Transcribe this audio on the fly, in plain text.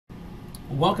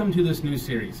Welcome to this new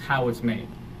series, How It's Made.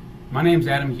 My name is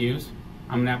Adam Hughes.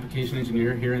 I'm an application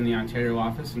engineer here in the Ontario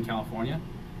office in California.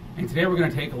 And today we're going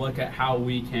to take a look at how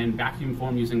we can vacuum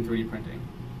form using 3D printing.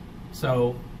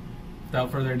 So, without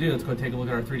further ado, let's go take a look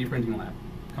at our 3D printing lab.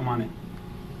 Come on in.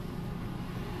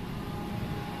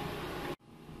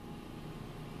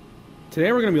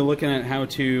 Today we're going to be looking at how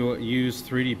to use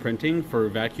 3D printing for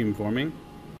vacuum forming.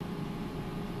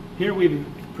 Here we've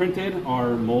printed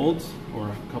our molds, or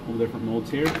a couple of different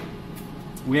molds here.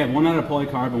 We have one out of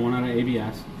polycarb and one out of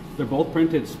ABS. They're both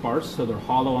printed sparse, so they're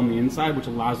hollow on the inside, which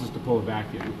allows us to pull a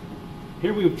vacuum.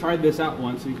 Here we've tried this out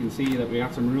once, so you can see that we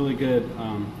got some really good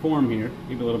form here.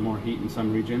 Maybe a little more heat in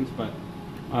some regions, but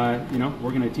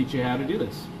we're going to teach you how to do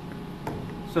this.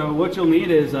 So what you'll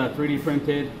need is a 3D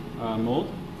printed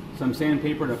mold, some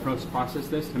sandpaper to process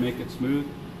this to make it smooth.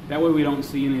 That way we don't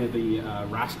see any of the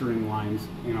rastering lines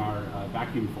in our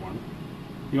vacuum form.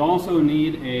 You also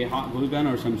need a hot glue gun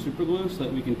or some super glue so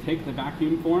that we can take the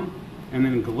vacuum form and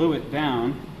then glue it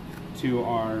down to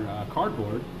our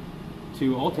cardboard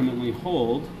to ultimately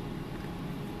hold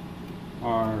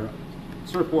our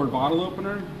surfboard bottle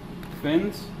opener,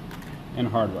 fins, and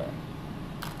hardware.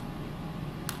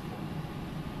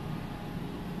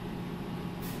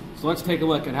 So let's take a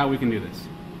look at how we can do this.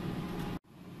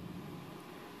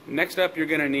 Next up, you're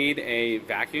going to need a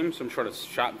vacuum. Some sort of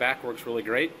shop vac works really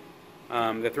great.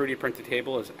 The 3D printed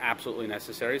table is absolutely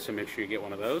necessary, so make sure you get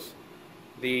one of those.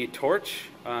 The torch,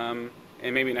 and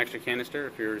maybe an extra canister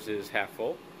if yours is half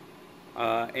full,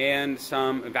 and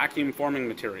some vacuum forming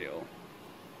material.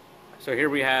 So here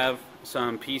we have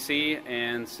some PC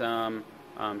and some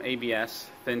ABS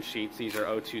thin sheets. These are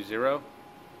 020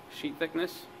 sheet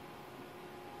thickness.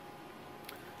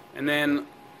 And then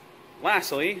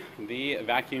lastly, the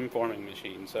vacuum forming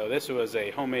machine. So this was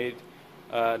a homemade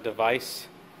device.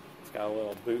 It's got a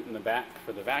little boot in the back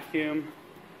for the vacuum.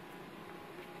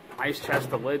 Ice chest,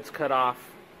 the lid's cut off.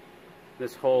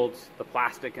 This holds the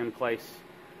plastic in place.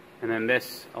 And then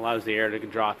this allows the air to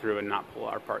draw through and not pull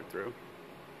our part through.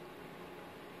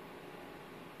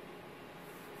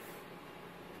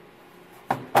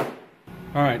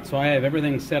 Alright, so I have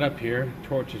everything set up here.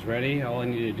 Torch is ready. All I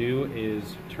need to do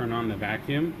is turn on the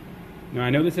vacuum. Now I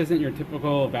know this isn't your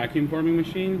typical vacuum forming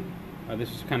machine.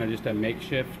 This is kind of just a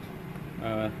makeshift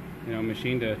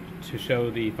machine to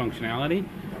show the functionality.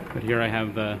 But here I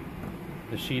have the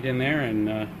sheet in there,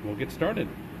 and we'll get started.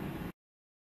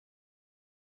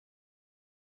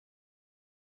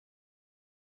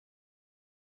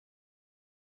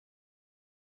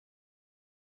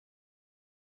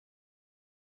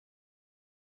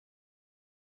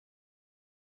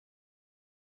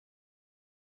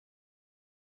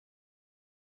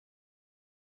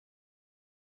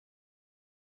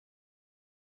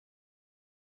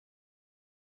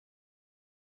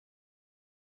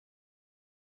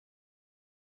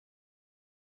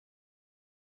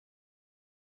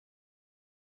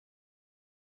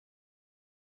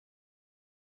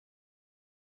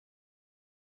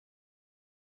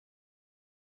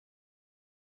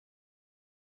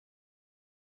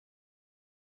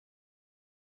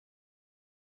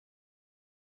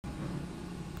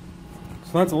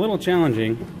 So that's a little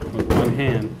challenging with one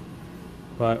hand,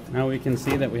 but now we can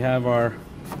see that we have our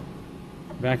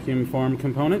vacuum form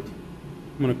component.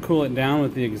 I'm going to cool it down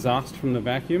with the exhaust from the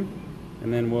vacuum,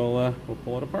 and then we'll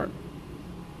pull it apart.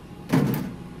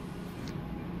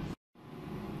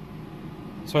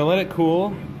 So I let it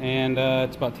cool, and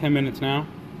it's about 10 minutes now,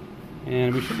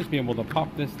 and we should just be able to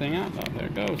pop this thing out. Oh, there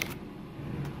it goes.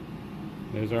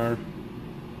 There's our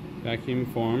vacuum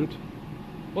formed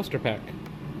blister pack.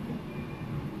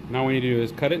 Now all we need to do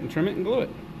is cut it and trim it and glue it.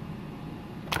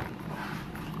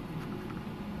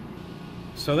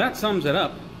 So that sums it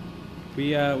up.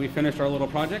 We finished our little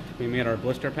project. We made our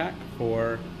blister pack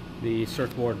for the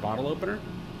surfboard bottle opener.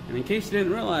 And in case you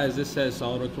didn't realize, this says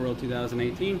SOLIDWORKS World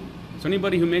 2018. So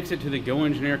anybody who makes it to the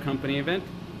GoEngineer company event,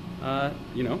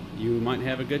 you might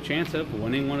have a good chance of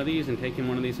winning one of these and taking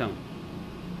one of these home.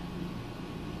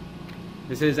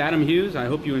 This is Adam Hughes. I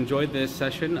hope you enjoyed this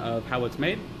session of How It's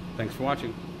Made. Thanks for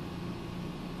watching.